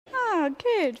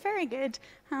good, very good.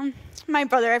 My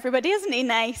brother, everybody, isn't he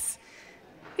nice?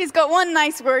 He's got one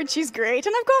nice word, she's great,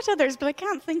 and I've got others, but I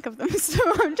can't think of them,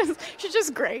 so she's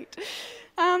just great.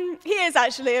 He is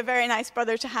actually a very nice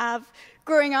brother to have.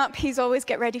 Growing up, he's always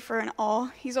get ready for an awe.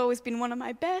 He's always been one of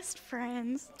my best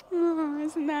friends. Oh,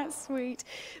 isn't that sweet?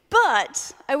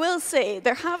 But I will say,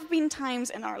 there have been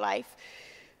times in our life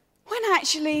when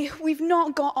actually we've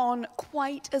not got on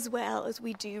quite as well as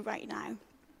we do right now.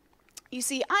 You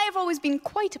see, I have always been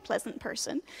quite a pleasant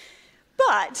person,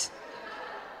 but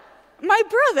my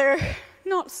brother,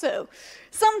 not so.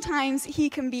 Sometimes he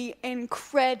can be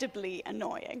incredibly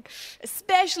annoying,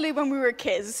 especially when we were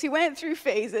kids. He went through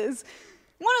phases.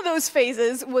 One of those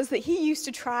phases was that he used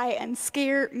to try and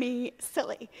scare me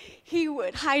silly. He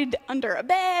would hide under a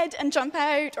bed and jump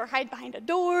out, or hide behind a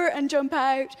door and jump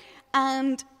out,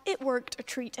 and it worked a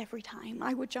treat every time.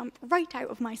 I would jump right out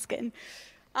of my skin.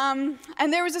 And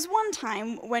there was this one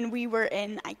time when we were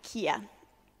in IKEA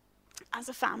as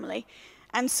a family.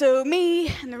 And so me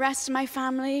and the rest of my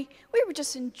family, we were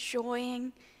just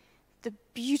enjoying the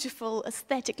beautiful,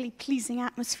 aesthetically pleasing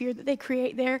atmosphere that they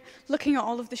create there, looking at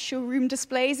all of the showroom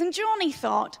displays. And Johnny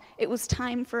thought it was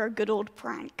time for a good old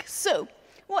prank. So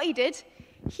what he did,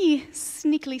 he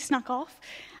sneakily snuck off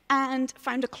and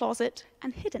found a closet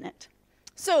and hid in it.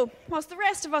 So whilst the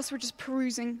rest of us were just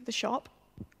perusing the shop,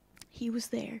 he was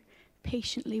there,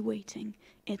 patiently waiting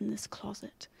in this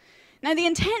closet. Now, the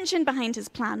intention behind his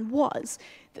plan was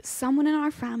that someone in our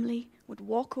family would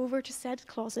walk over to said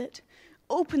closet,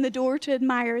 open the door to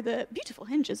admire the beautiful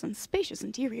hinges and spacious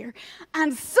interior,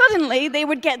 and suddenly they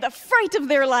would get the fright of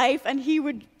their life and he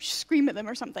would scream at them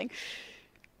or something.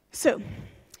 So,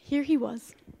 here he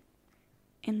was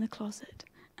in the closet,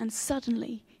 and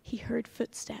suddenly he heard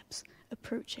footsteps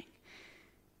approaching.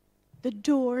 The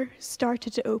door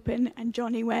started to open and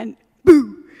Johnny went,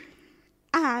 boo!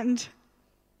 And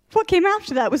what came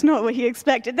after that was not what he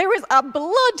expected. There was a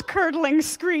blood-curdling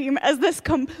scream as this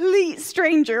complete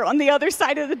stranger on the other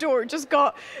side of the door just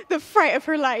got the fright of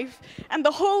her life. And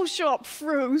the whole shop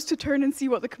froze to turn and see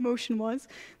what the commotion was.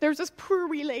 There was this poor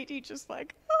wee lady just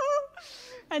like, oh.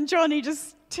 And Johnny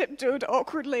just tiptoed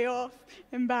awkwardly off,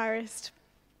 embarrassed.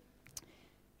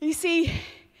 You see,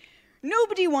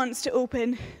 nobody wants to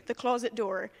open the closet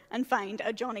door and find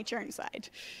a Johnny Churnside.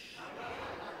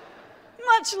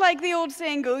 Much like the old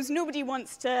saying goes, nobody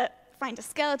wants to find a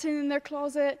skeleton in their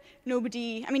closet.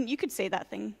 You could say that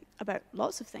thing about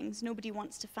lots of things. Nobody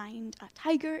wants to find a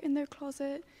tiger in their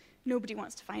closet. Nobody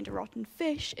wants to find a rotten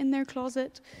fish in their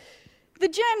closet. The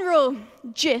general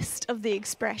gist of the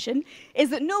expression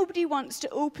is that nobody wants to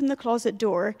open the closet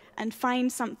door and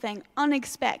find something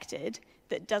unexpected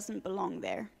that doesn't belong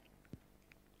there.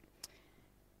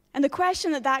 And the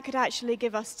question that could actually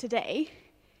give us today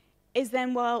is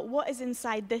then, well, what is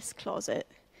inside this closet?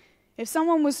 If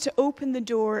someone was to open the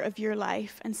door of your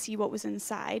life and see what was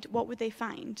inside, what would they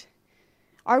find?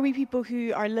 Are we people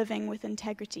who are living with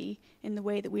integrity in the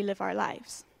way that we live our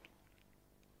lives?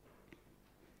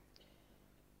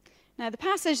 Now, the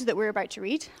passage that we're about to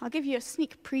read, I'll give you a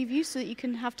sneak preview so that you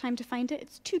can have time to find it.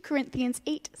 It's 2 Corinthians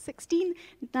 8:16,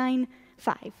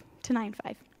 9:5 to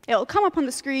 9:5. It'll come up on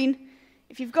the screen.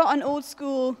 If you've got an old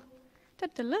school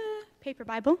paper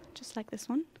Bible, just like this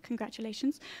one,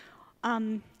 congratulations,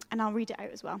 and I'll read it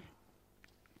out as well.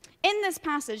 In this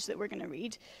passage that we're going to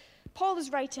read, Paul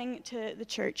is writing to the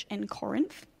church in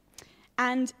Corinth,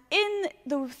 and in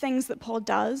the things that Paul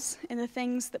does, in the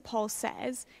things that Paul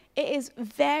says, it is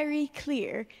very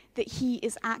clear that he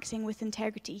is acting with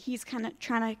integrity. He's kind of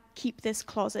trying to keep this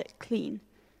closet clean.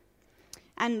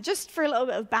 And just for a little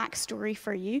bit of backstory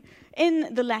for you,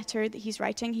 in the letter that he's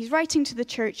writing to the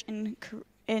church in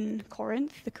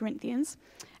Corinth, the Corinthians,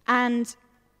 and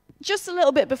just a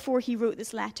little bit before he wrote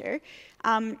this letter,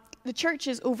 the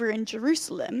churches over in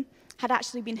Jerusalem had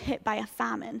actually been hit by a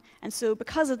famine, and so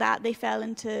because of that, they fell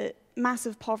into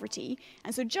massive poverty.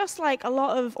 And so just like a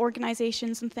lot of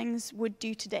organizations and things would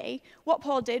do today, what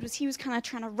Paul did was he was kind of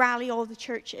trying to rally all the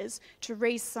churches to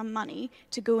raise some money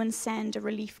to go and send a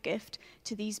relief gift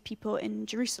to these people in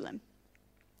Jerusalem.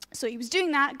 So he was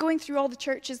doing that, going through all the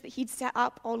churches that he'd set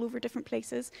up all over different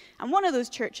places, and one of those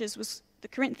churches was the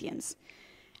Corinthians.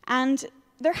 And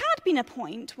there had been a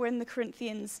point when the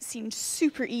Corinthians seemed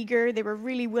super eager, they were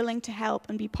really willing to help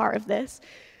and be part of this,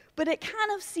 but it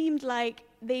kind of seemed like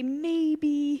they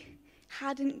maybe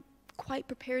hadn't quite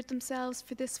prepared themselves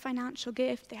for this financial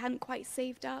gift. They hadn't quite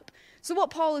saved up. So what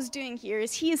Paul is doing here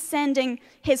is he is sending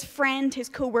his friend, his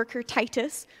co-worker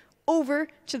Titus, over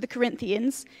to the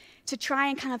Corinthians to try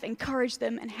and kind of encourage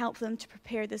them and help them to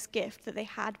prepare this gift that they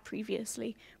had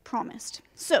previously promised.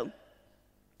 So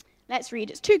Let's read.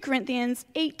 It's 2 Corinthians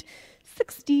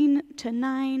 8:16 to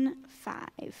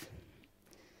 9:5.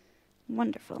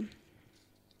 Wonderful.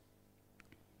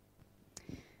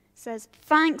 It says,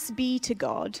 "Thanks be to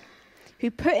God,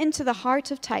 who put into the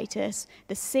heart of Titus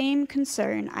the same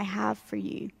concern I have for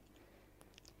you.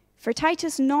 For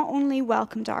Titus not only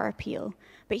welcomed our appeal,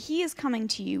 but he is coming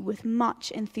to you with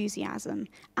much enthusiasm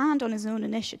and on his own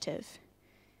initiative.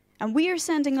 And we are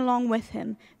sending along with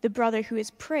him the brother who is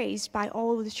praised by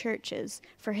all the churches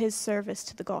for his service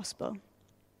to the gospel.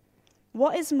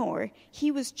 What is more, he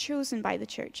was chosen by the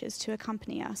churches to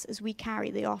accompany us as we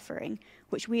carry the offering,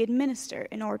 which we administer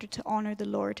in order to honor the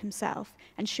Lord himself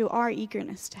and show our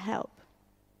eagerness to help.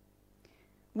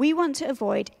 We want to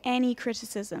avoid any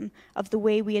criticism of the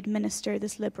way we administer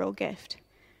this liberal gift,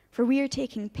 for we are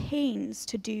taking pains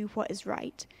to do what is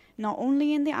right, not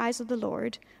only in the eyes of the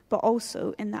Lord, but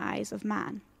also in the eyes of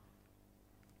man.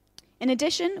 In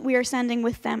addition, we are sending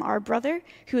with them our brother,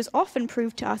 who has often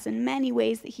proved to us in many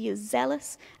ways that he is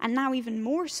zealous, and now even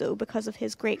more so because of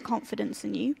his great confidence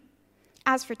in you.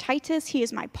 As for Titus, he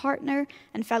is my partner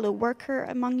and fellow worker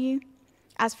among you.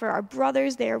 As for our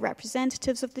brothers, they are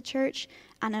representatives of the church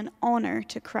and an honor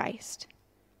to Christ.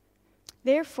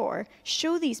 Therefore,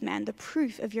 show these men the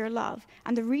proof of your love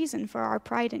and the reason for our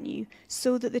pride in you,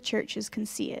 so that the churches can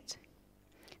see it.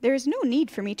 There is no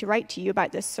need for me to write to you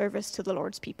about this service to the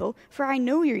Lord's people, for I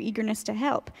know your eagerness to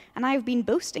help, and I have been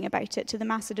boasting about it to the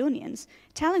Macedonians,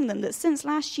 telling them that since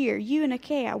last year you and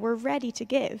Achaia were ready to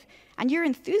give, and your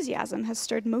enthusiasm has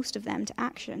stirred most of them to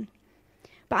action.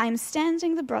 But I am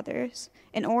sending the brothers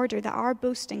in order that our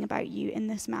boasting about you in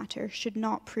this matter should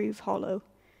not prove hollow,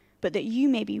 but that you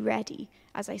may be ready,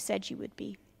 as I said you would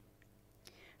be.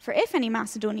 For if any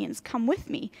Macedonians come with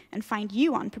me and find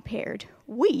you unprepared,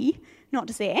 we, not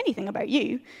to say anything about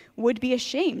you, would be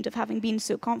ashamed of having been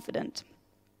so confident.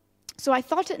 So I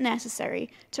thought it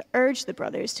necessary to urge the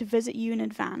brothers to visit you in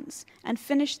advance and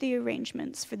finish the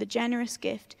arrangements for the generous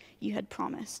gift you had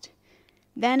promised.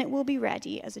 Then it will be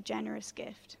ready as a generous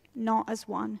gift, not as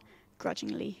one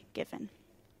grudgingly given."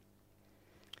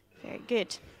 Very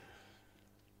good.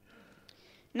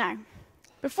 Now,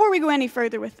 before we go any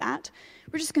further with that,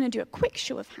 we're just going to do a quick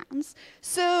show of hands.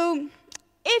 So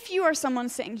if you are someone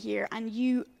sitting here and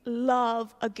you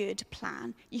love a good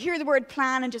plan, you hear the word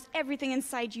plan and just everything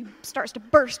inside you starts to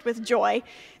burst with joy,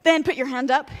 then put your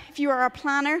hand up. If you are a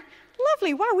planner,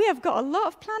 lovely. Wow, we have got a lot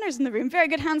of planners in the room. Very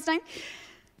good, hands down.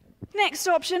 Next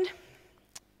option,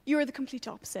 you're the complete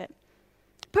opposite.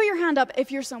 Put your hand up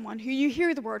if you're someone who you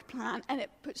hear the word plan and it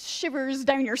puts shivers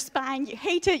down your spine. You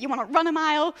hate it. You want to run a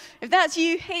mile. If that's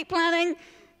you, hate planning.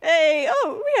 Hey,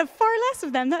 oh, we have far less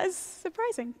of them. That is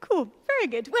surprising. Cool. Very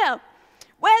good. Well,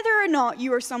 whether or not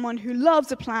you are someone who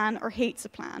loves a plan or hates a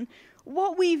plan,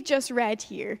 what we've just read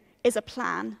here is a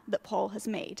plan that Paul has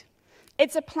made.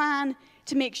 It's a plan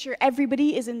to make sure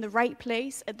everybody is in the right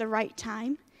place at the right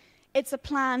time. It's a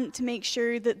plan to make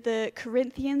sure that the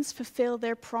Corinthians fulfill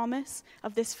their promise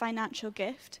of this financial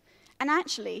gift. And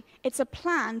actually, it's a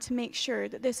plan to make sure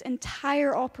that this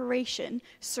entire operation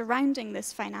surrounding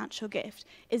this financial gift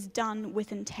is done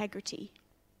with integrity.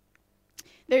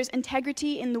 There's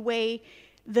integrity in the way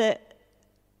that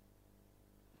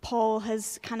Paul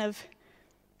has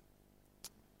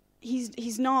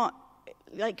he's not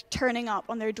like turning up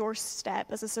on their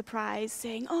doorstep as a surprise,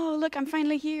 saying, "Oh, look, I'm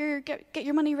finally here, get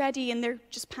your money ready," and they're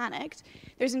just panicked.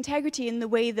 There's integrity in the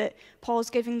way that Paul's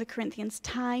giving the Corinthians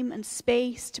time and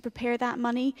space to prepare that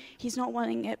money. He's not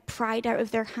wanting it pried out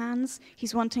of their hands.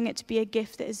 He's wanting it to be a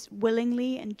gift that is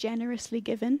willingly and generously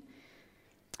given.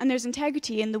 And there's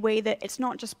integrity in the way that it's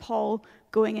not just Paul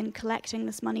going and collecting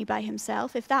this money by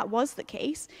himself. If that was the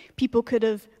case, people could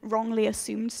have wrongly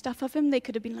assumed stuff of him. They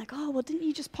could have been like, "Oh, well, didn't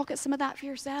you just pocket some of that for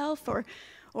yourself?" Or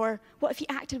what if he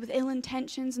acted with ill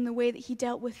intentions in the way that he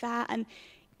dealt with that? And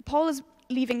Paul is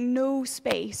leaving no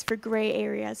space for gray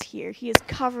areas here. He is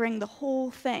covering the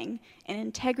whole thing in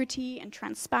integrity and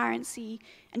transparency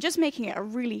and just making it a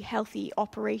really healthy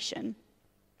operation.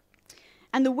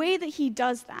 And the way that he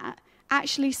does that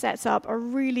actually sets up a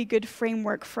really good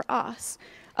framework for us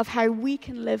of how we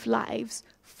can live lives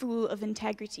full of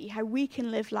integrity, how we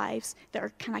can live lives that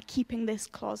are kind of keeping this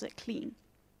closet clean.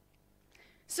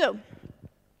 So,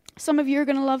 some of you are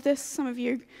going to love this, some of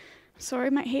you,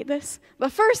 might hate this. The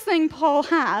first thing Paul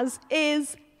has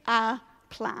is a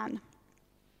plan.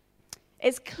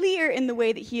 It's clear in the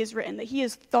way that he has written that he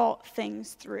has thought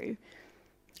things through.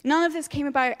 None of this came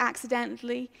about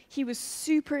accidentally. He was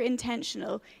super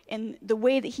intentional in the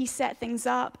way that he set things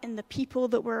up, in the people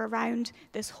that were around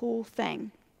this whole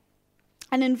thing.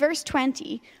 And in verse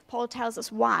 20, Paul tells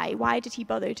us why. Why did he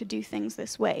bother to do things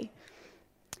this way?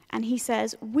 And he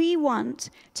says, we want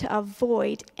to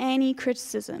avoid any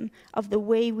criticism of the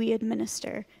way we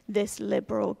administer this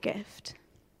liberal gift.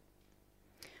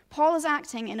 Paul is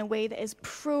acting in a way that is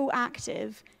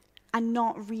proactive and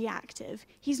not reactive.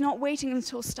 He's not waiting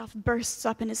until stuff bursts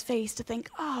up in his face to think,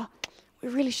 we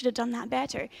really should have done that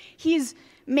better. He's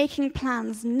making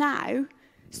plans now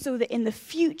so that in the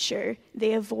future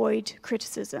they avoid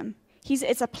criticism.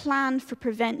 It's a plan for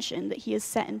prevention that he has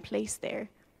set in place there.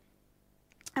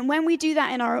 And when we do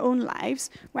that in our own lives,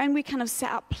 when we kind of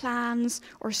set up plans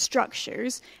or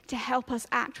structures to help us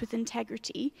act with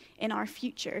integrity in our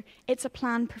future, it's a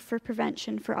plan for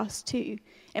prevention for us too.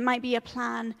 It might be a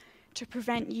plan to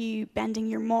prevent you bending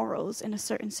your morals in a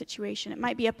certain situation. It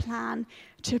might be a plan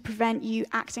to prevent you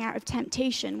acting out of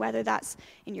temptation, whether that's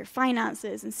in your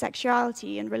finances, in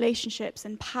sexuality, in relationships,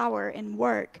 in power, in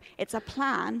work. It's a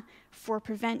plan for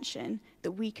prevention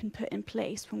that we can put in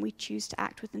place when we choose to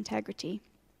act with integrity.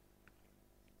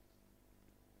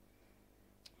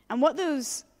 And what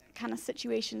those kind of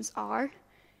situations are,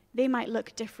 they might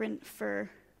look different for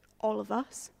all of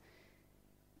us,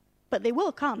 but they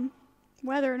will come,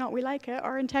 whether or not we like it.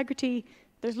 Our integrity,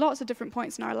 there's lots of different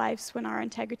points in our lives when our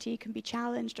integrity can be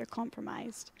challenged or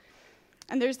compromised.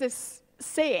 And there's this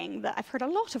saying that I've heard a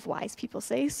lot of wise people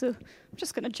say, so I'm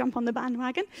just going to jump on the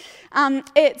bandwagon.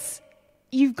 It's,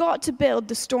 you've got to build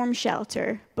the storm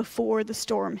shelter before the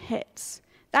storm hits.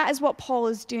 That is what Paul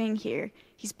is doing here.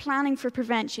 He's planning for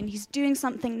prevention. He's doing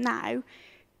something now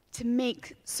to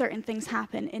make certain things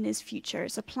happen in his future.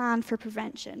 It's a plan for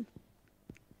prevention.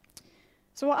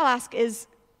 So what I'll ask is,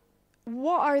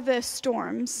 what are the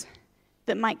storms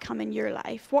that might come in your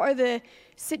life? What are the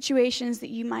situations that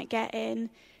you might get in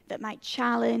that might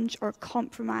challenge or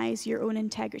compromise your own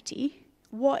integrity?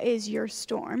 What is your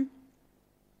storm?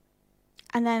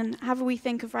 And then have we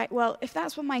think of, right, well, if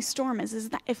that's what my storm is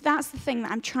that if that's the thing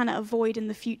that I'm trying to avoid in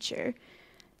the future,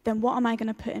 then what am I going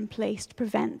to put in place to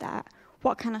prevent that?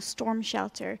 What kind of storm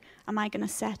shelter am I going to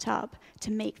set up to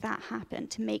make that happen,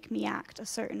 to make me act a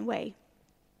certain way?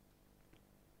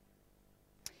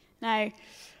 Now,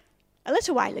 a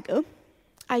little while ago,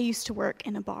 I used to work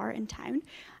in a bar in town,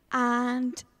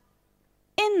 and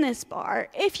in this bar,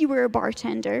 if you were a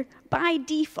bartender, by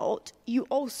default, you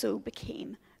also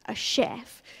became a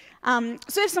chef.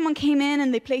 So if someone came in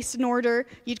and they placed an order,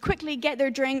 you'd quickly get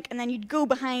their drink, and then you'd go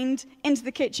behind into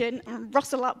the kitchen and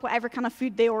rustle up whatever kind of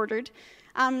food they ordered.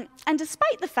 And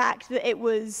despite the fact that it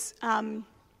was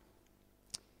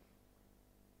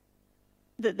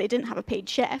that they didn't have a paid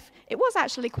chef, it was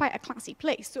actually quite a classy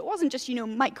place. So it wasn't just,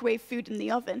 microwave food in the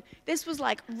oven. This was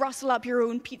like rustle up your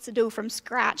own pizza dough from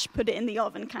scratch, put it in the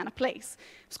oven kind of place.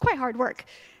 It was quite hard work.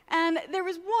 And there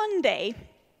was one day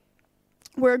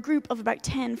where a group of about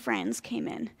 10 friends came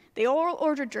in. They all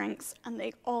ordered drinks, and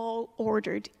they all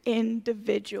ordered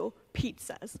individual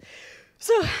pizzas.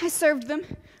 So I served them,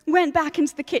 went back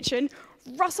into the kitchen,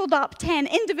 rustled up 10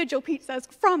 individual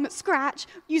pizzas from scratch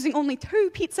using only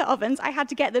 2 pizza ovens. I had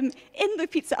to get them in the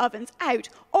pizza ovens out,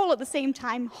 all at the same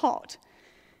time, hot.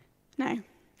 Now,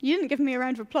 you didn't give me a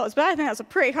round of applause, but I think that's a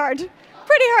pretty hard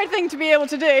thing to be able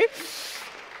to do.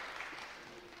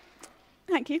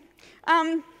 Thank you.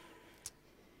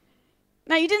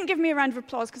 Now, you didn't give me a round of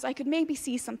applause because I could maybe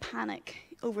see some panic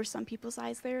over some people's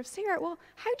eyes there of, Sarah, well,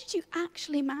 how did you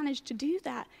actually manage to do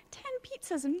that? 10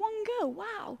 pizzas in one go,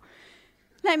 wow.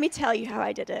 Let me tell you how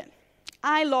I did it.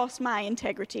 I lost my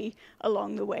integrity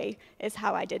along the way, is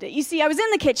how I did it. You see, I was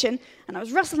in the kitchen, and I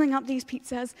was rustling up these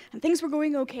pizzas, and things were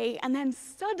going okay, and then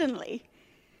suddenly,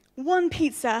 one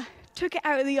pizza took it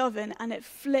out of the oven, and it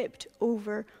flipped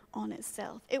over on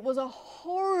itself. It was a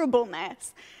horrible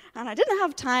mess. And I didn't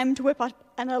have time to whip up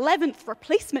an 11th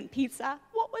replacement pizza.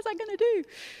 What was I going to do?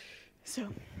 So,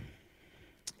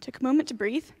 took a moment to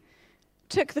breathe,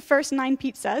 took the first 9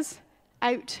 pizzas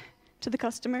out to the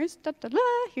customers.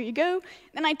 Here you go.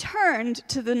 Then I turned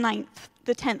to the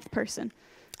 10th person.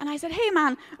 And I said, hey,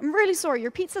 man, I'm really sorry. Your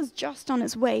pizza's just on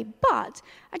its way. But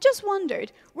I just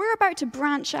wondered, we're about to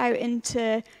branch out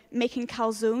into making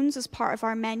calzones as part of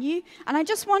our menu. And I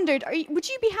just wondered, would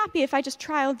you be happy if I just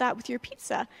trialed that with your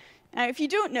pizza? Now, if you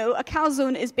don't know, a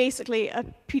calzone is basically a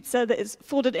pizza that is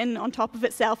folded in on top of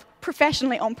itself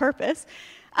professionally on purpose.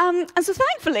 And so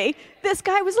thankfully, this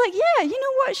guy was like, yeah, you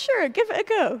know what, sure, give it a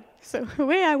go. So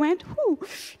away I went,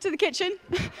 to the kitchen,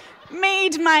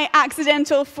 made my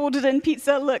accidental folded-in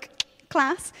pizza look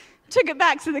class, took it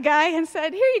back to the guy and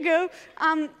said, here you go.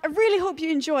 I really hope you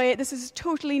enjoy it. This is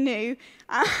totally new.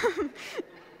 I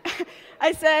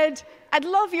said, I'd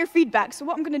love your feedback. So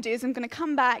what I'm going to do is I'm going to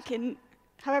come back in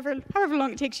however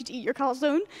long it takes you to eat your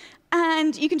calzone,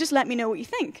 and you can just let me know what you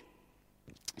think.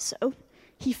 So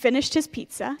he finished his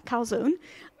pizza, calzone,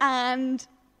 and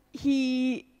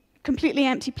he completely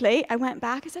empty plate. I went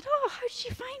back, I said, oh, how did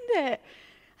you find it?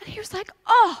 And he was like,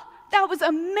 oh, that was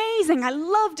amazing. I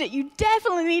loved it. You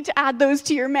definitely need to add those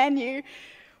to your menu.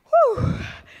 Whew.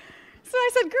 So I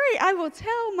said, great, I will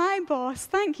tell my boss.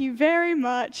 Thank you very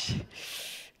much.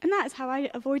 And that's how I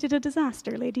avoided a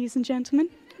disaster, ladies and gentlemen.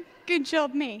 Good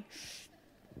job, me.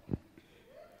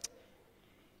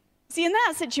 See, in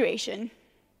that situation,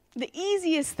 the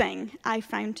easiest thing I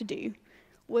found to do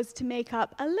was to make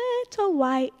up a little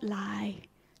white lie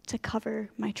to cover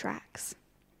my tracks.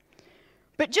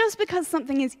 But just because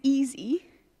something is easy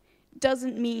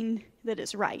doesn't mean that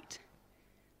it's right.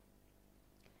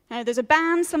 Now, there's a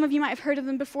band, some of you might have heard of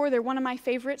them before. They're one of my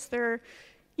favorites. They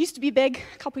used to be big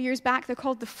a couple years back. They're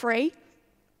called The Fray.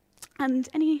 And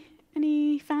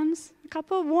any fans? A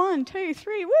couple? 1, 2,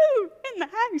 3, woo, in the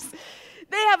house.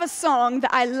 They have a song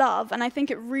that I love, and I think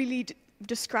it really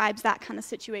describes that kind of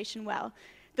situation well.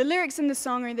 The lyrics in the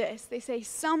song are this. They say,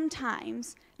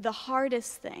 sometimes the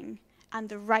hardest thing and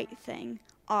the right thing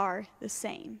are the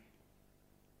same.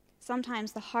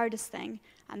 Sometimes the hardest thing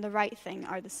and the right thing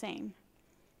are the same.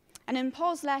 And in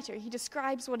Paul's letter, he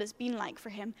describes what it's been like for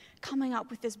him, coming up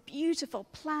with this beautiful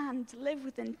plan to live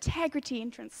with integrity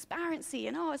and transparency,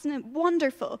 and oh, isn't it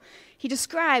wonderful? He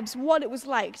describes what it was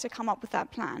like to come up with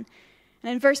that plan.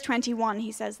 And in verse 21,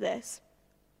 he says this.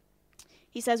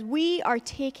 He says, we are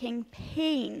taking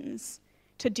pains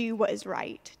to do what is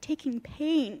right. Taking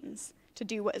pains to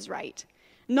do what is right.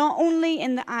 Not only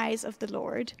in the eyes of the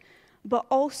Lord, but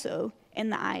also in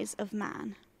the eyes of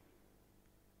man.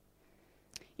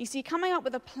 You see, coming up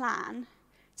with a plan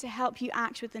to help you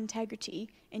act with integrity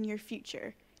in your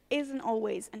future isn't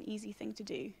always an easy thing to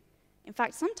do. In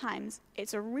fact, sometimes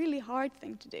it's a really hard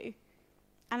thing to do.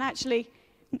 And actually,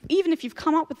 even if you've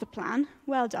come up with the plan,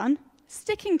 well done,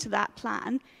 sticking to that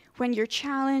plan when you're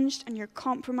challenged and you're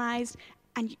compromised,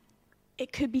 and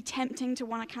it could be tempting to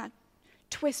want to kind of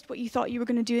twist what you thought you were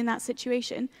going to do in that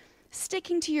situation,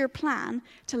 sticking to your plan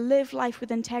to live life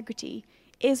with integrity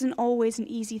isn't always an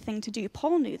easy thing to do.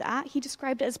 Paul knew that. He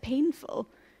described it as painful.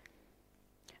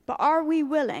 But are we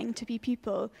willing to be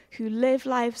people who live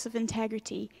lives of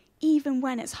integrity even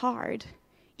when it's hard,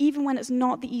 even when it's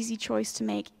not the easy choice to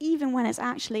make, even when it's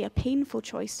actually a painful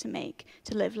choice to make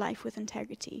to live life with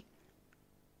integrity?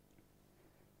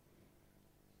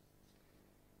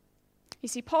 You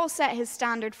see, Paul set his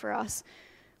standard for us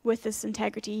with this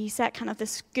integrity. He set kind of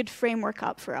this good framework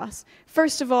up for us.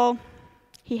 First of all,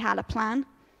 he had a plan.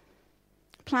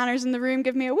 Planners in the room,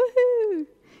 give me a woohoo!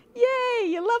 Yay,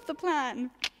 you love the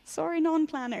plan. Sorry,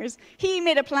 non-planners. He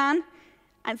made a plan.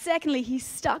 And secondly, he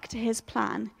stuck to his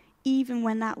plan, even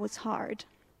when that was hard.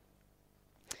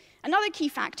 Another key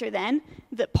factor then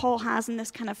that Paul has in this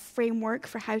kind of framework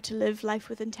for how to live life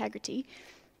with integrity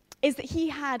is that he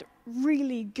had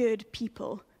really good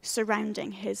people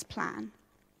surrounding his plan.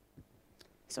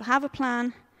 So have a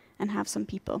plan and have some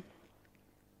people.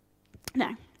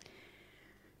 Now,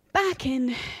 back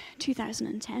in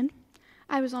 2010,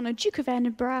 I was on a Duke of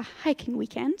Edinburgh hiking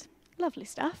weekend. Lovely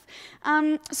stuff.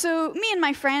 So me and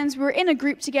my friends, we were in a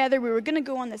group together. We were going to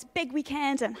go on this big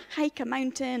weekend and hike a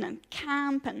mountain and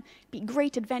camp and be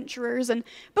great adventurers. And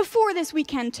before this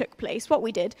weekend took place, what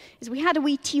we did is we had a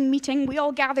wee team meeting. We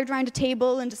all gathered around a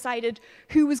table and decided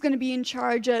who was going to be in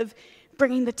charge of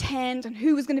bringing the tent and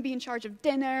who was going to be in charge of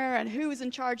dinner and who was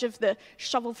in charge of the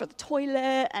shovel for the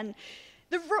toilet. And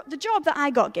the job that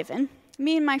I got given,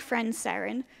 me and my friend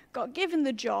Saren, got given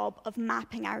the job of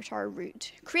mapping out our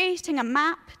route, creating a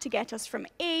map to get us from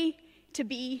A to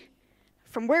B,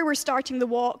 from where we're starting the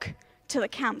walk to the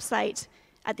campsite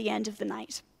at the end of the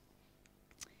night.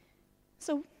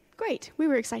 So, great. We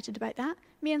were excited about that.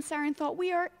 Me and Saren thought,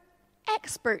 we are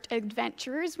expert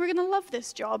adventurers. We're going to love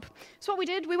this job. So what we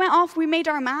did, we went off, we made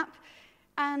our map,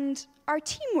 and our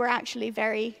team were actually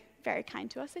very, very kind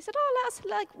to us. They said,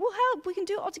 we'll help. We can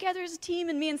do it all together as a team.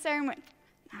 And me and Saren went,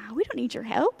 we don't need your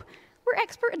help. We're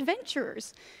expert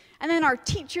adventurers. And then our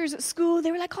teachers at school,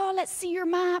 they were like, let's see your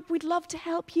map. We'd love to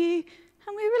help you.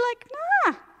 And we were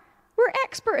like, we're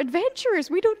expert adventurers.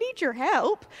 We don't need your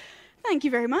help. Thank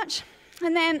you very much.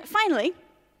 And then finally,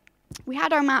 we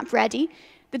had our map ready.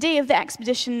 The day of the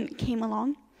expedition came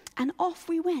along, and off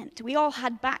we went. We all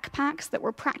had backpacks that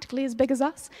were practically as big as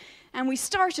us, and we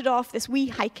started off this wee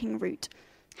hiking route.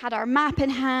 Had our map in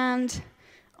hand.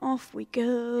 Off we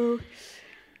go.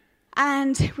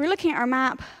 And we're looking at our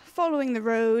map, following the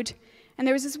road, and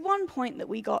there was this one point that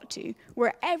we got to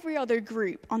where every other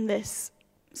group on this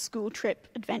school trip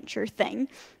adventure thing,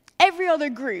 every other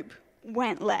group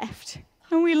went left.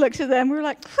 And we looked at them, we were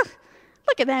like,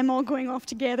 Look at them all going off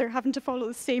together, having to follow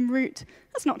the same route.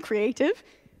 That's not creative.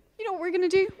 You know what we're going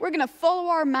to do? We're going to follow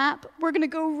our map. We're going to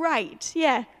go right.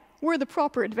 Yeah, we're the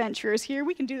proper adventurers here.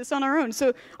 We can do this on our own.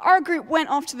 So our group went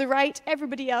off to the right,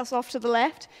 everybody else off to the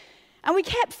left. And we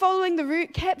kept following the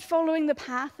route, kept following the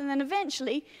path, and then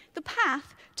eventually the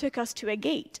path took us to a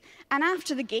gate. And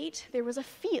after the gate, there was a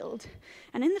field.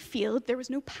 And in the field, there was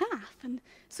no path. And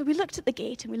so we looked at the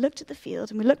gate, and we looked at the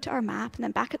field, and we looked at our map, and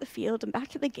then back at the field, and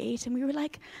back at the gate, and we were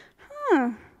like,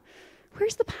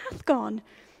 where's the path gone?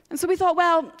 And so we thought,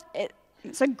 well,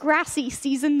 it's a grassy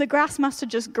season. The grass must have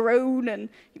just grown, and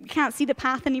we can't see the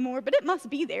path anymore, but it must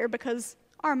be there because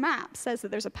our map says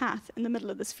that there's a path in the middle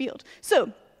of this field.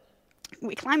 So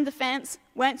we climbed the fence,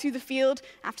 went through the field.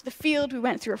 After the field, we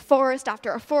went through a forest. After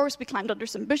our forest, we climbed under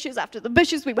some bushes. After the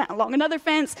bushes, we went along another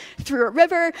fence, through a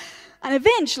river. And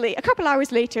eventually, a couple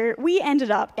hours later, we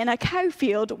ended up in a cow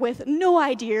field with no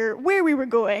idea where we were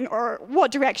going or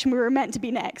what direction we were meant to be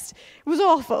next. It was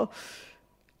awful.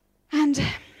 And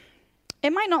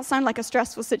it might not sound like a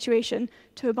stressful situation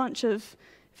to a bunch of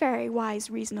very wise,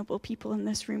 reasonable people in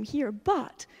this room here,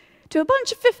 but to a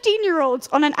bunch of 15-year-olds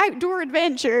on an outdoor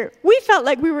adventure, we felt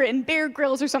like we were in Bear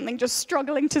Grylls or something, just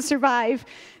struggling to survive.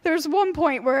 There was one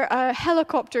point where a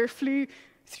helicopter flew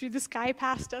through the sky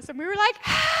past us, and we were like,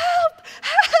 help,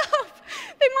 help!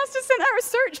 They must have sent out a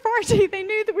search party. They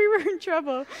knew that we were in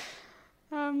trouble.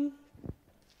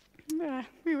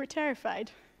 We were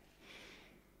terrified.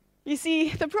 You see,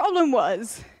 the problem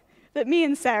was that me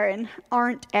and Saren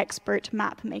aren't expert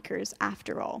map makers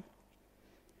after all.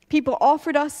 People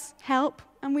offered us help,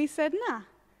 and we said, nah,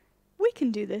 we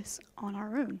can do this on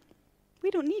our own.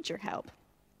 We don't need your help.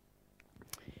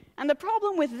 And the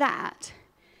problem with that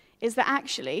is that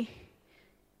actually,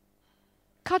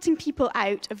 cutting people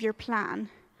out of your plan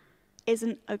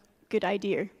isn't a good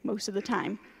idea most of the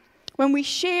time. When we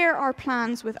share our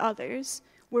plans with others,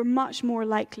 we're much more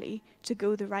likely to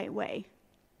go the right way.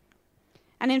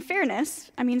 And in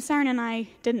fairness, Saren and I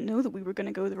didn't know that we were going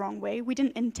to go the wrong way. We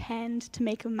didn't intend to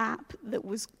make a map that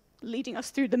was leading us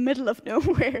through the middle of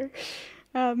nowhere.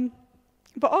 But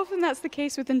often that's the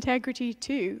case with integrity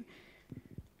too.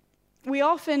 We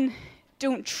often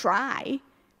don't try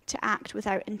to act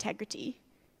without integrity,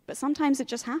 but sometimes it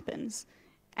just happens.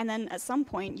 And then at some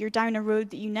point, you're down a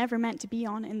road that you never meant to be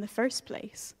on in the first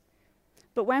place.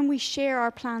 But when we share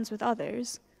our plans with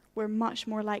others, we're much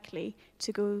more likely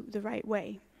to go the right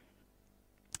way.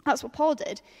 That's what Paul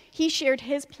did. He shared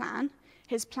his plan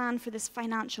for this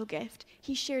financial gift.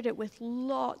 He shared it with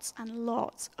lots and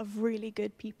lots of really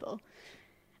good people.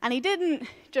 And he didn't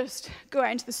just go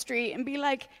out into the street and be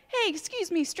like, hey,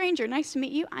 excuse me, stranger, nice to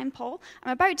meet you. I'm Paul.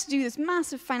 I'm about to do this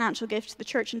massive financial gift to the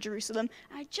church in Jerusalem.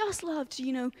 I'd just love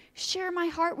to, share my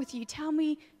heart with you. Tell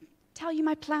you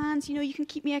my plans. You can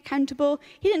keep me accountable.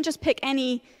 He didn't just pick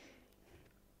any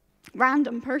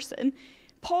random person.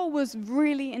 Paul was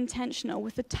really intentional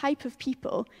with the type of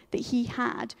people that he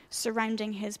had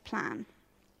surrounding his plan.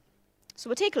 So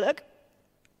we'll take a look.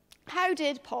 How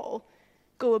did Paul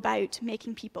go about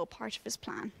making people part of his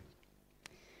plan?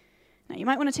 Now, you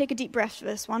might want to take a deep breath for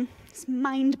this one. It's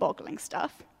mind-boggling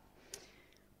stuff.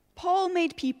 Paul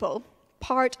made people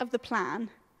part of the plan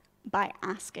by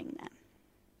asking them.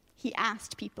 He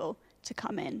asked people to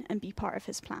come in and be part of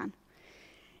his plan.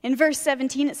 In verse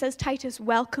 17, it says Titus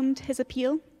welcomed his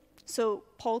appeal. So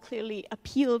Paul clearly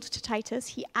appealed to Titus.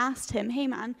 He asked him, hey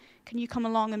man, can you come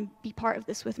along and be part of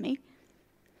this with me?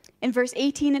 In verse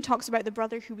 18, it talks about the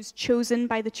brother who was chosen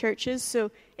by the churches. So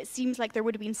it seems like there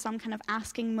would have been some kind of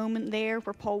asking moment there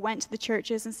where Paul went to the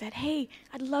churches and said, hey,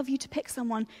 I'd love you to pick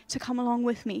someone to come along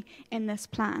with me in this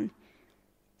plan.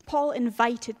 Paul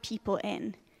invited people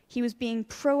in. He was being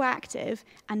proactive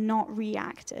and not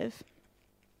reactive.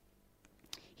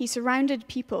 He surrounded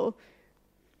people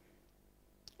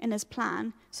in his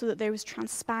plan so that there was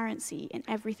transparency in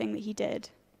everything that he did.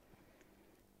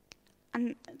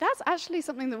 And that's actually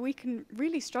something that we can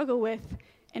really struggle with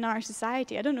in our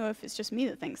society. I don't know if it's just me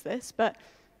that thinks this, but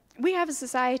we have a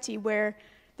society where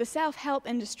the self-help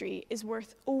industry is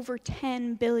worth over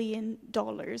 $10 billion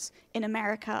in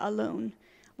America alone.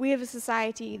 We have a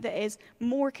society that is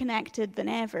more connected than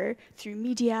ever through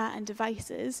media and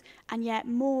devices, and yet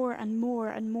more and more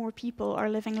and more people are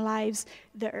living lives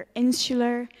that are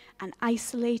insular and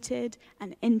isolated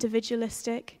and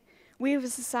individualistic. We have a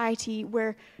society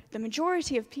where the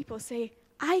majority of people say,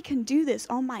 I can do this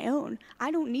on my own.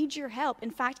 I don't need your help. In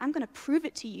fact, I'm going to prove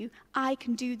it to you. I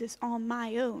can do this on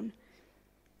my own.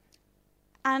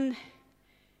 And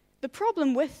the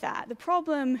problem with that,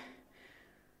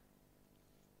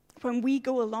 when we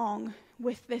go along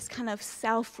with this kind of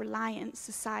self-reliant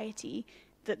society,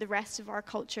 that the rest of our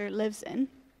culture lives in,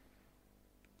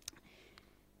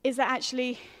 is that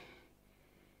actually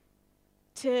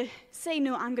to say,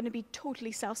 no, I'm going to be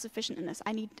totally self-sufficient in this.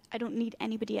 I don't need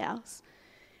anybody else.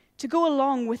 To go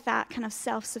along with that kind of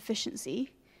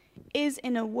self-sufficiency is,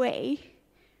 in a way,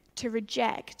 to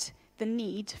reject the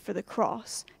need for the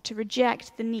cross, to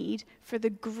reject the need for the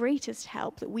greatest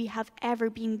help that we have ever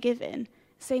been given.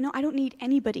 Say, no, I don't need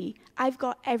anybody. I've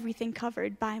got everything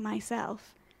covered by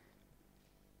myself.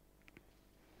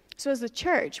 So as a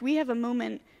church, we have a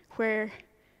moment where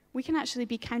we can actually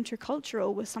be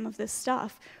countercultural with some of this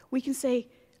stuff. We can say,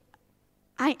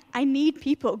 I need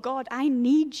people. God, I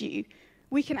need you.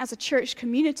 We can, as a church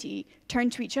community, turn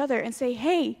to each other and say,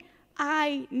 hey,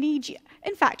 I need you.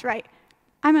 In fact, right,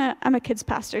 I'm a kids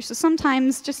pastor, so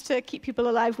sometimes just to keep people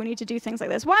alive, we need to do things like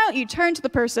this. Why don't you turn to the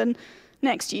person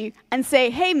next to you and say,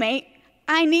 hey, mate,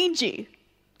 I need you.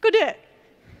 Go do it.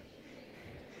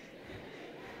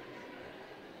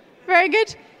 Very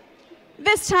good.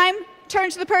 This time, turn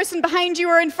to the person behind you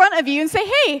or in front of you and say,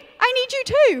 hey, I need you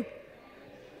too.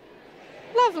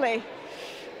 Lovely.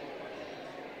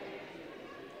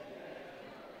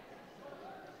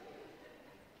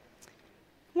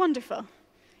 Wonderful.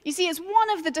 You see, it's one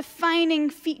of the defining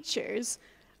features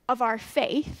of our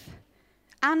faith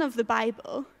and of the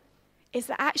Bible is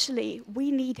that actually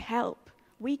we need help.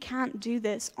 We can't do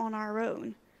this on our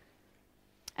own.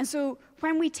 And so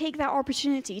when we take that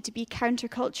opportunity to be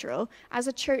countercultural as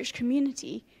a church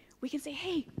community, we can say,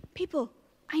 hey, people,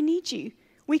 I need you.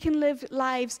 We can live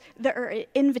lives that are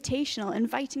invitational,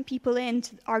 inviting people in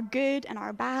to our good and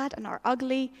our bad and our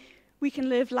ugly. We can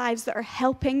live lives that are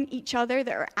helping each other,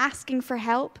 that are asking for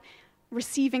help,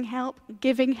 receiving help,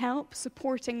 giving help,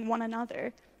 supporting one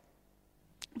another.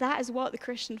 That is what the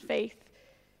Christian faith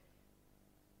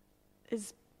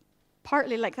is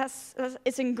partly like.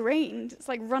 It's ingrained. It's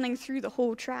like running through the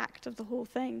whole tract of the whole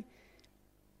thing.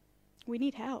 We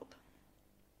need help.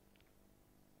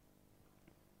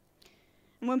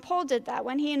 And when Paul did that,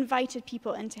 when he invited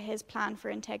people into his plan for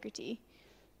integrity,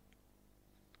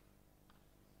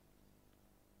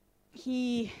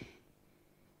 he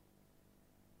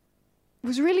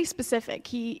was really specific.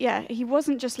 He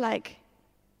wasn't just like,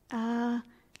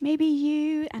 maybe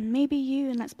you,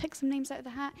 and let's pick some names out of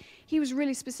the hat. He was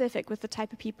really specific with the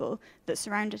type of people that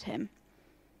surrounded him.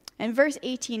 In verse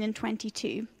 18 and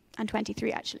 22, and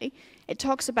 23 actually, it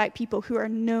talks about people who are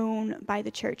known by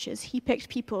the churches. He picked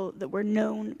people that were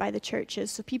known by the churches,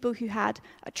 so people who had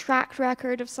a track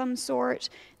record of some sort.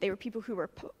 They were people who were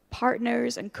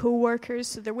partners and co-workers,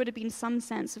 so there would have been some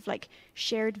sense of like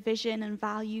shared vision and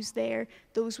values there.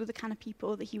 Those were the kind of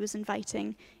people that he was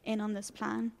inviting in on this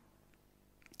plan.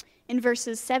 In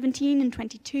verses 17 and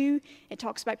 22, it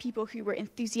talks about people who were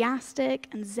enthusiastic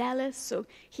and zealous. So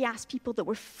he asked people that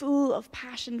were full of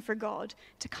passion for God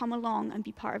to come along and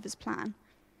be part of his plan.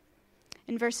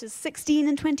 In verses 16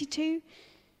 and 22,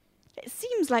 it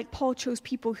seems like Paul chose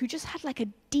people who just had like a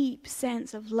deep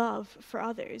sense of love for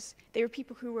others. They were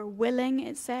people who were willing,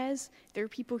 it says. They were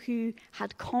people who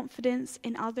had confidence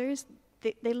in others.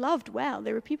 They loved well.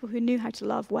 They were people who knew how to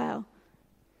love well.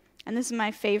 And this is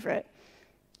my favorite.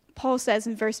 Paul says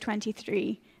in verse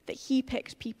 23 that he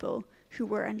picked people who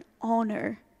were an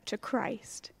honor to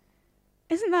Christ.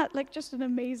 Isn't that like just an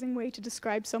amazing way to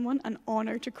describe someone, an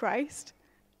honor to Christ?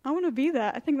 I want to be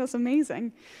that. I think that's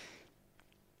amazing.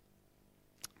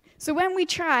 So when we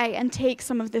try and take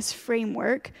some of this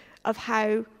framework of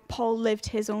how Paul lived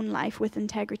his own life with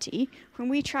integrity, when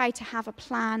we try to have a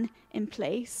plan in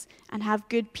place and have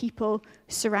good people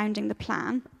surrounding the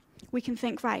plan, we can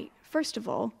think, right, first of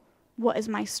all, what is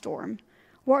my storm?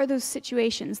 What are those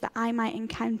situations that I might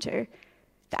encounter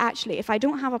that actually, if I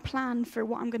don't have a plan for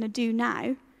what I'm going to do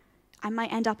now, I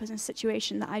might end up in a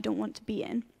situation that I don't want to be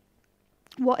in?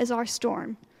 What is our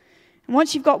storm? And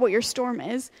once you've got what your storm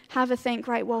is, have a think,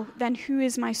 right, well, then who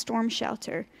is my storm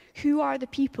shelter? Who are the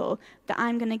people that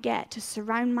I'm going to get to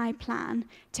surround my plan,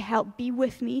 to help be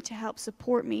with me, to help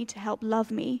support me, to help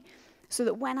love me, so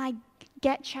that when I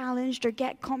get challenged or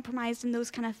get compromised in those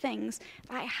kind of things,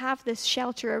 I have this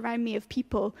shelter around me of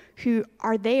people who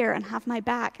are there and have my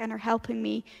back and are helping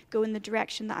me go in the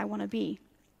direction that I want to be.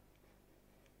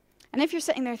 And if you're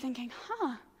sitting there thinking,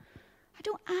 I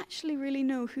don't actually really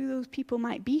know who those people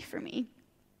might be for me,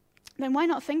 then why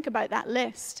not think about that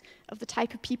list of the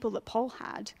type of people that Paul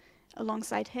had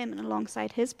alongside him and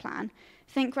alongside his plan?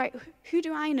 Think, right, who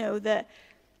do I know that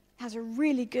has a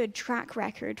really good track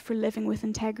record for living with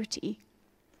integrity?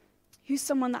 Who's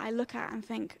someone that I look at and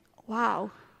think,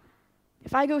 wow,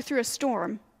 if I go through a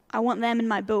storm, I want them in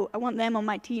my boat. I want them on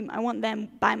my team. I want them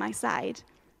by my side.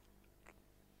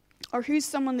 Or who's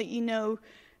someone that you know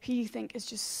who you think is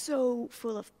just so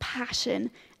full of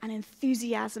passion and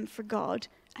enthusiasm for God,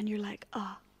 and you're like,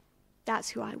 oh, that's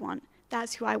who I want.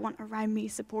 That's who I want around me,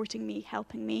 supporting me,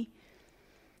 helping me.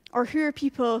 Or who are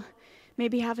people,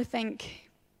 maybe have a think,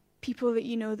 people that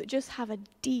you know that just have a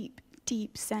deep,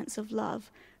 deep sense of love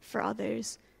for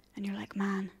others, and you're like,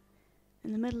 man,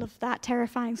 in the middle of that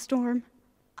terrifying storm,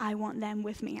 I want them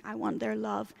with me. I want their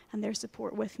love and their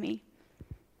support with me.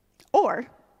 Or,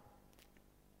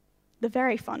 the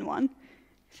very fun one,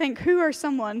 think, who are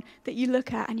someone that you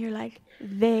look at and you're like,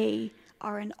 they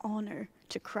are an honor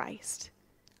to Christ.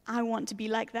 I want to be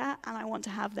like that, and I want to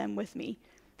have them with me.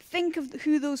 Think of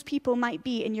who those people might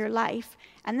be in your life,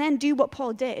 and then do what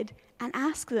Paul did and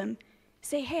ask them.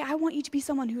 Say, hey, I want you to be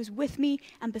someone who is with me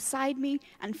and beside me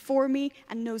and for me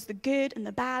and knows the good and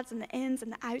the bads and the ins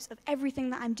and the outs of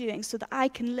everything that I'm doing so that I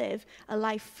can live a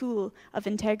life full of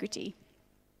integrity.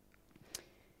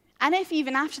 And if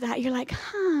even after that you're like,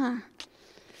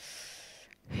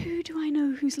 who do I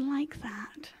know who's like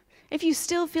that? If you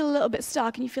still feel a little bit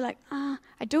stuck and you feel like, I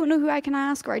don't know who I can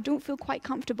ask, or I don't feel quite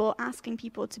comfortable asking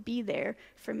people to be there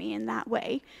for me in that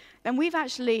way, then we've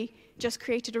actually just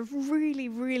created a really,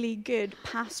 really good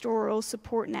pastoral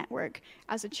support network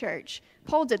as a church.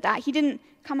 Paul did that. He didn't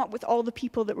come up with all the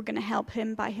people that were going to help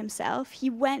him by himself. He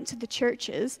went to the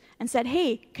churches and said,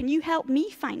 hey, can you help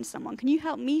me find someone? Can you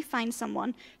help me find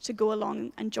someone to go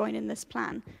along and join in this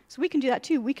plan? So we can do that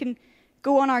too. We can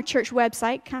go on our church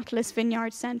website, Catalyst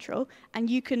Vineyard Central, and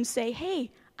you can say,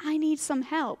 hey, I need some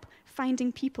help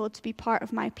finding people to be part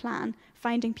of my plan,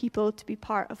 finding people to be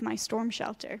part of my storm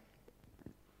shelter.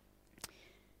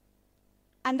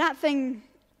 And that thing,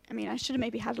 I should have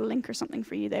maybe had a link or something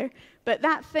for you there, but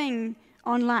that thing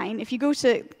online, if you go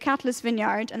to Catalyst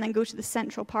Vineyard and then go to the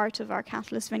central part of our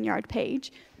Catalyst Vineyard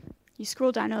page, you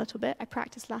scroll down a little bit, I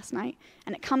practiced last night,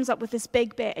 and it comes up with this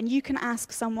big bit, and you can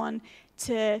ask someone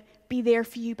to be there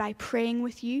for you by praying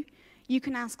with you. You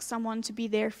can ask someone to be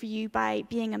there for you by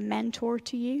being a mentor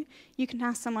to you. You can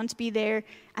ask someone to be there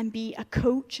and be a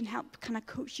coach and help kind of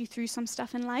coach you through some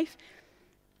stuff in life.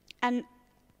 And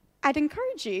I'd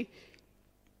encourage you,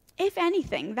 if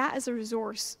anything, that is a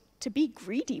resource to be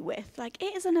greedy with. Like,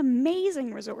 it is an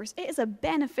amazing resource. It is a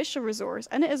beneficial resource,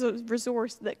 and it is a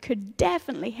resource that could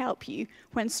definitely help you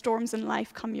when storms in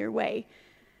life come your way.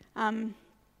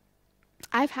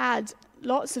 I've had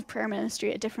lots of prayer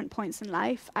ministry at different points in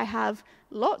life.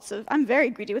 I'm very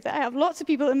greedy with it. I have lots of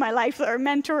people in my life that are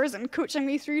mentors and coaching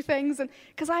me through things, and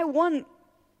because I want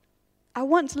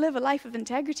to live a life of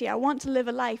integrity. I want to live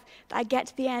a life that I get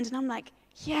to the end and I'm like,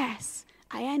 yes,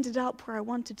 I ended up where I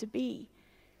wanted to be.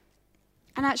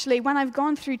 And actually, when I've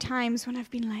gone through times when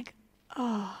I've been like,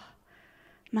 oh,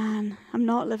 man, I'm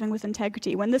not living with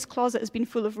integrity, when this closet has been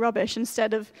full of rubbish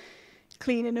instead of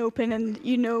clean and open and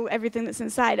you know everything that's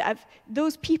inside,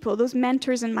 those people, those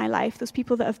mentors in my life, those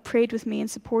people that have prayed with me and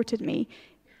supported me,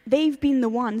 they've been the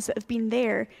ones that have been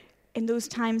there in those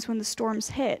times when the storms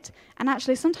hit. And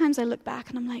actually, sometimes I look back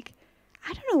and I'm like,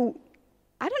 I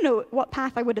don't know what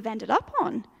path I would have ended up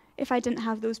on if I didn't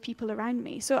have those people around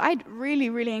me. So I'd really,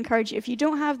 really encourage you, if you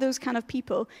don't have those kind of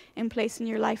people in place in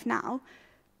your life now,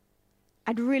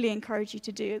 I'd really encourage you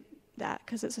to do that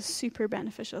because it's a super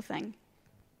beneficial thing.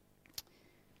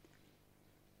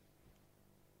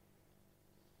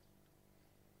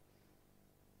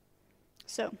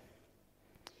 So,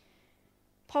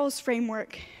 Paul's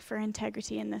framework for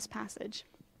integrity in this passage.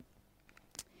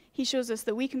 He shows us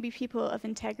that we can be people of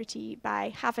integrity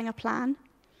by having a plan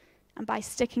and by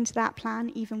sticking to that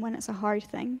plan even when it's a hard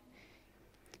thing.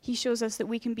 He shows us that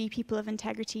we can be people of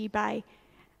integrity by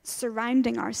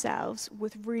surrounding ourselves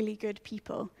with really good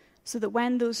people so that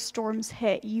when those storms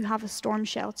hit, you have a storm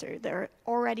shelter. They're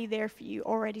already there for you,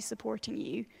 already supporting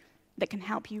you, that can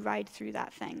help you ride through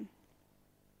that thing.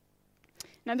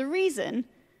 Now, the reason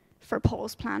for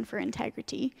Paul's plan for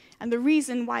integrity, and the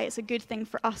reason why it's a good thing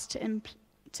for us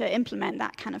to implement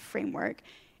that kind of framework,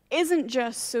 isn't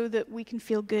just so that we can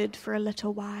feel good for a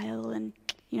little while and,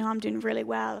 I'm doing really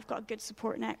well, I've got a good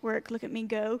support network, look at me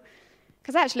go.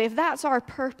 Because actually, if that's our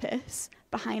purpose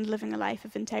behind living a life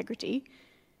of integrity,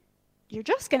 you're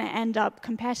just going to end up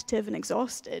competitive and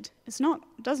exhausted. It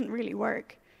doesn't really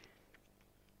work.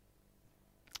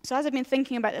 So as I've been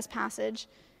thinking about this passage,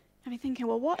 I've been thinking,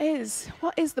 well, what is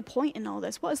the point in all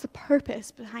this? What is the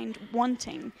purpose behind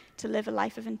wanting to live a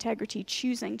life of integrity,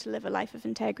 choosing to live a life of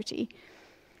integrity?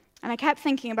 And I kept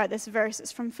thinking about this verse.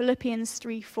 It's from Philippians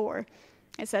 3:4.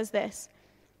 It says this,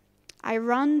 I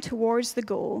run towards the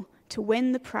goal to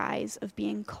win the prize of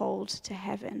being called to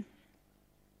heaven.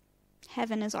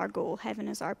 Heaven is our goal. Heaven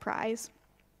is our prize.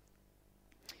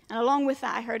 And along with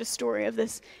that, I heard a story of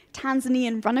this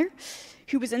Tanzanian runner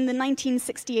who was in the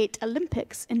 1968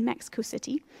 Olympics in Mexico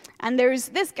City. And there's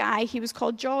this guy, he was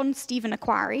called John Stephen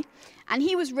Akhwari, and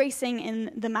he was racing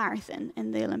in the marathon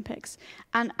in the Olympics.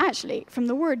 And actually, from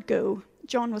the word go,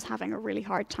 John was having a really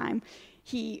hard time.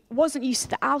 He wasn't used to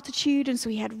the altitude, and so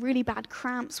he had really bad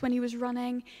cramps when he was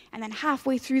running. And then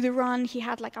halfway through the run, he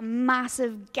had like a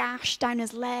massive gash down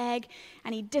his leg,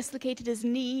 and he dislocated his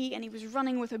knee, and he was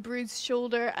running with a bruised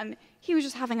shoulder, and he was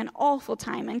just having an awful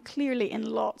time, and clearly in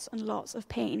lots and lots of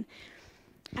pain.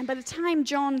 And by the time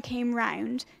John came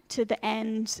round to the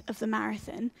end of the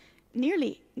marathon,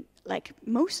 nearly, like,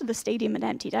 most of the stadium had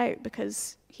emptied out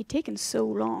because he'd taken so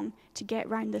long to get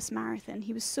round this marathon.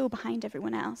 He was so behind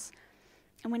everyone else.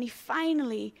 And when he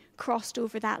finally crossed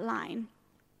over that line,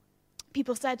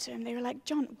 people said to him, they were like,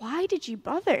 John, why did you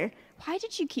bother? Why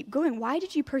did you keep going? Why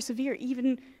did you persevere?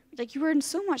 Even, like, you were in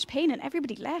so much pain and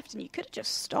everybody left and you could have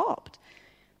just stopped.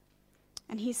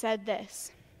 And he said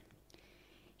this.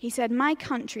 He said, my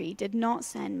country did not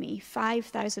send me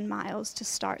 5,000 miles to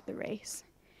start the race.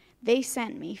 They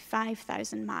sent me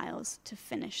 5,000 miles to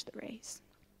finish the race.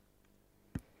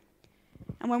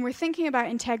 And when we're thinking about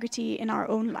integrity in our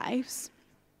own lives,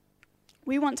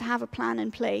 we want to have a plan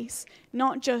in place,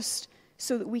 not just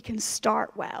so that we can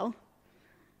start well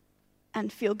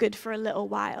and feel good for a little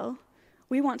while.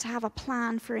 We want to have a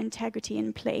plan for integrity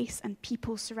in place and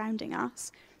people surrounding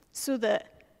us so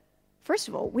that, first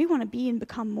of all, we want to be and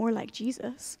become more like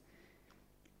Jesus.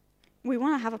 We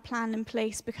want to have a plan in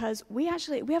place because we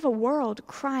have a world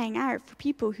crying out for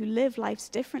people who live lives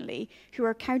differently, who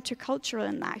are countercultural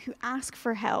in that, who ask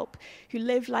for help, who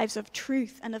live lives of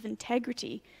truth and of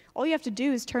integrity. All you have to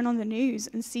do is turn on the news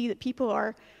and see that people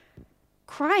are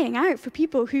crying out for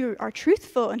people who are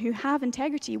truthful and who have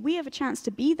integrity. We have a chance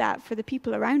to be that for the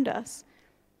people around us.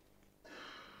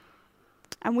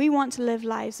 And we want to live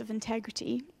lives of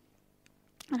integrity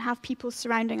and have people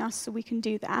surrounding us so we can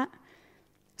do that,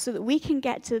 so that we can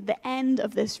get to the end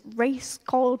of this race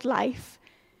called life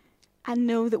and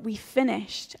know that we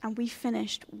finished, and we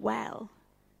finished well.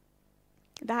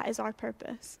 That is our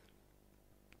purpose.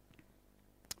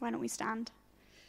 Why don't we stand?